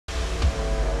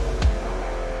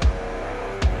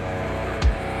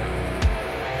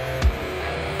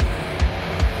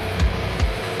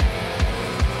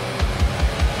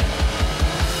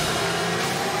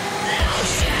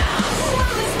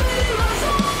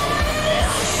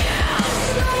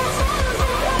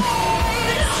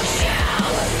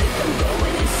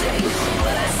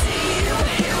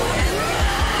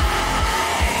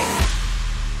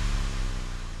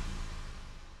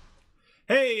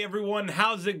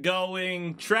how's it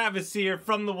going? Travis here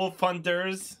from the Wolf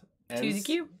HunterZ. Choose a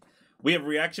cue. We have a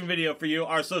reaction video for you.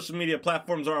 Our social media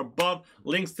platforms are above.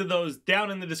 Links to those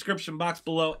down in the description box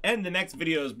below. And the next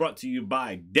video is brought to you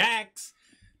by Dax.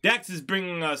 Dax is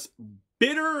bringing us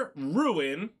Bitter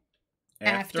Ruin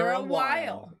After a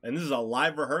While. And this is a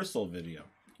live rehearsal video.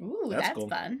 Ooh, that's cool.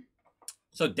 Fun.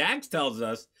 So Dax tells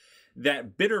us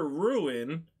that Bitter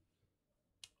Ruin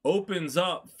opens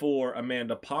up for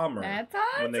Amanda Palmer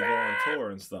when they go on tour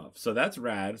and stuff. So that's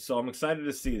rad. So I'm excited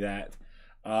to see that.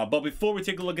 But before we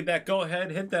take a look at that, go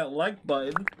ahead, hit that like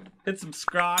button, hit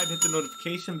subscribe, hit the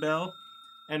notification bell,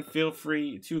 and feel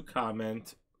free to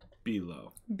comment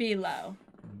below. Below.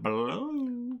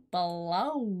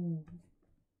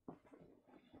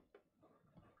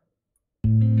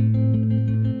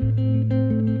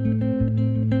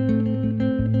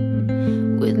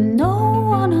 With no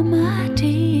one on my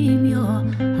team, your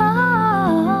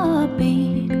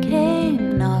heartbeat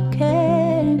came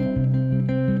knocking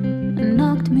and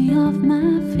knocked me off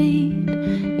my feet.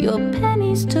 Your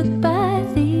pennies took by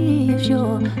thieves,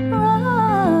 your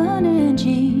running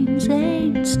jeans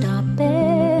ain't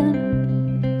stopping,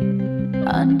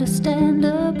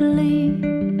 understandably.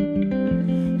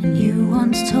 And you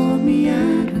once told me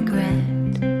I'd regret.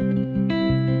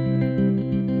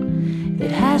 It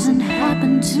hasn't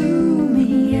happened to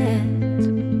me yet.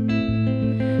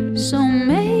 So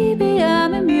maybe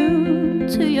I'm immune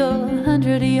to your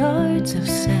 100 yards of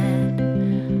sad.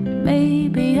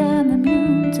 Maybe I'm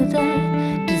immune to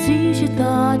that disease you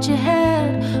thought you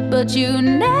had, but you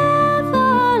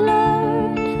never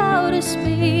learned how to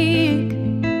speak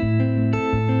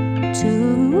to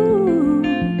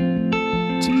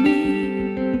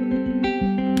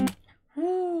me.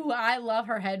 Ooh, I love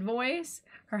her head voice.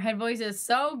 Her head voice is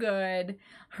so good.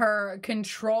 Her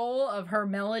control of her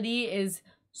melody is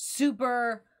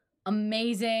super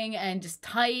amazing and just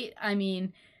tight. I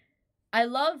mean, I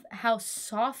love how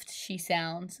soft she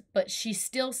sounds, but she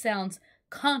still sounds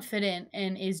confident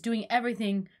and is doing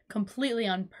everything completely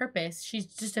on purpose. She's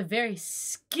just a very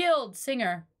skilled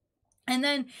singer. And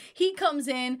then he comes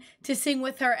in to sing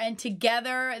with her, and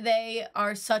together they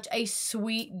are such a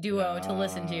sweet duo to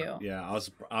listen to. Yeah,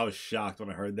 I was shocked when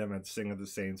I heard them sing at the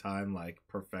same time. Like,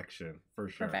 perfection, for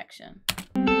sure. Perfection.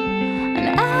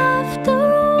 And after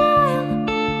a while,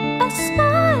 a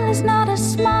smile is not a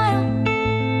smile,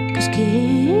 'cause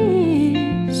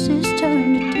kisses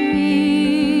turn to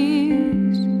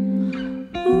tears.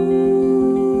 Ooh.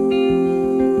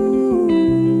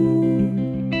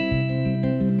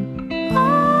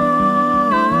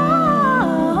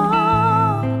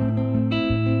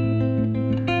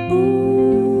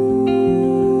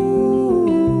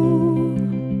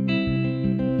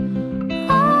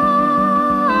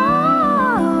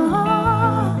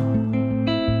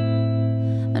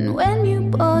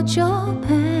 Your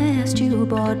past, you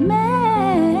bought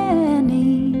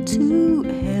many too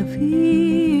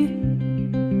heavy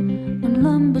and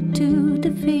lumber to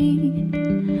defeat.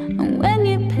 And when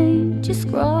you paint, you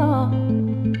scrawl,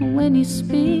 and when you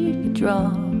speak, you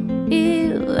draw,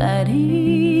 ill at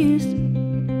ease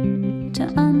to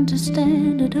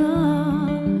understand it all.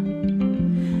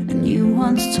 And you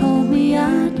once told me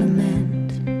I'd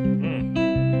lament.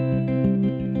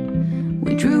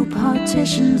 We drew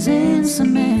partitions in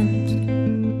cement.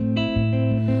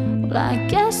 Well, I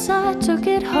guess I took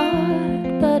it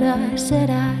hard, but I said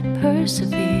I'd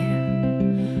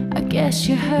persevere. I guess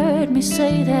you heard me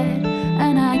say that,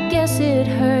 and I guess it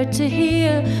hurt to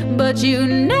hear. But you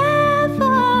never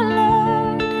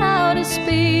learned how to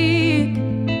speak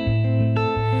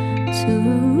to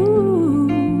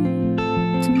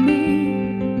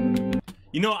me.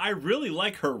 You know, I really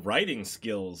like her writing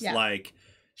skills. Yeah. Like,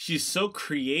 she's so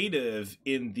creative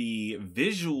in the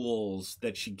visuals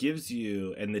that she gives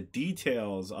you and the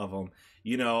details of them.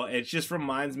 You know, it just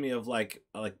reminds me of like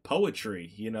poetry,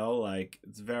 you know, like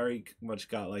it's very much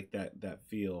got like that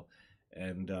feel.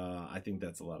 And I think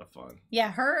that's a lot of fun.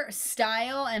 Yeah, her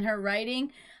style and her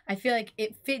writing, I feel like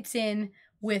it fits in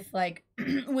with like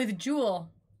with Jewel.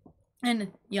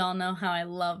 And y'all know how I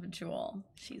love Jewel.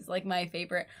 She's like my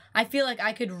favorite. I feel like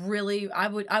I could really, I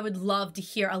would love to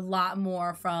hear a lot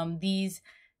more from these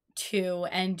two,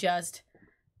 and just,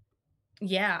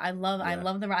 yeah, I love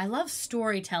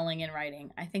storytelling and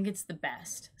writing. I think it's the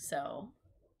best. So,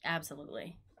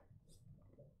 absolutely.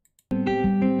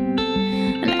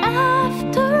 And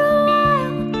after a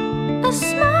while, a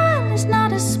smile is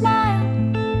not a smile,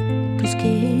 'cause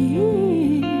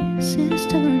kisses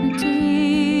turn to tears.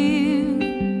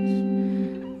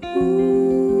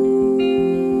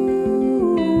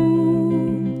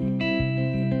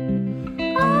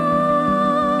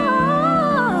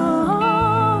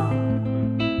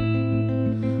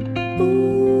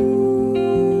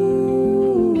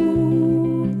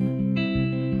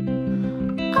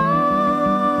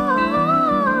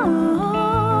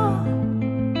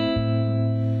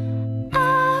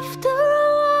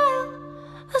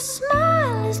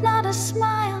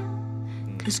 smile,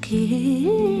 'cause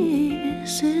kisses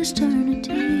turn to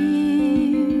tears.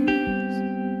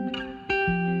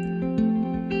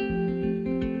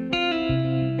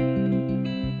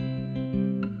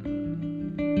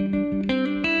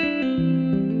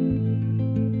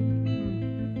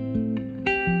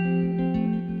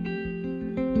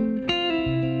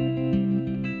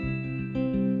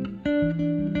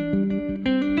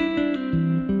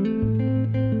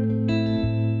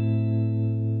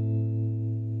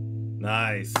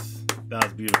 Nice. That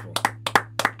was beautiful.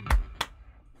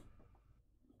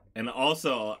 And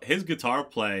also, his guitar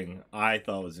playing, I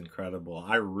thought was incredible.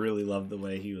 I really loved the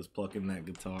way he was plucking that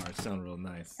guitar. It sounded real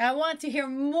nice. I want to hear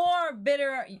more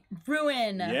Bitter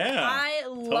Ruin. Yeah, I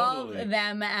love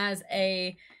them as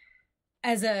a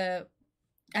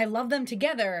I love them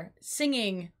together,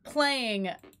 singing,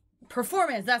 playing,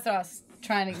 performance. That's what I was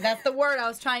that's the word I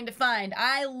was trying to find.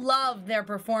 I love their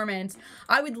performance.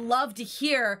 I would love to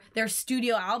hear their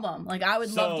studio album. Like, I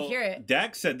would love to hear it.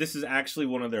 Dak said this is actually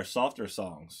one of their softer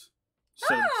songs.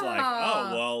 So it's like,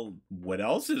 oh, well, what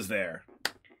else is there?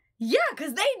 Yeah,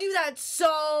 because they do that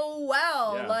so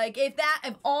well. Yeah. Like, if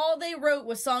all they wrote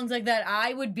was songs like that,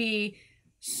 I would be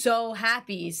so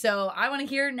happy. So I want to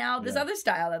hear now this other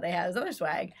style that they have, this other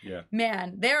swag. Yeah.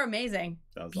 Man, they're amazing.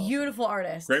 That was beautiful awesome.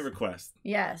 Artists. Great request.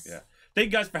 Yes. Yeah. Thank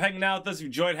you guys for hanging out with us. If you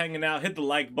enjoyed hanging out, hit the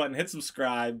like button, hit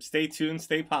subscribe. Stay tuned,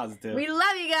 stay positive. We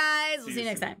love you guys. We'll see you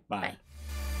next time. Bye.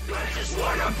 I just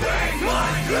wanna bang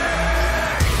my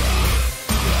leg.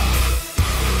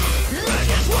 I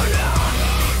just wanna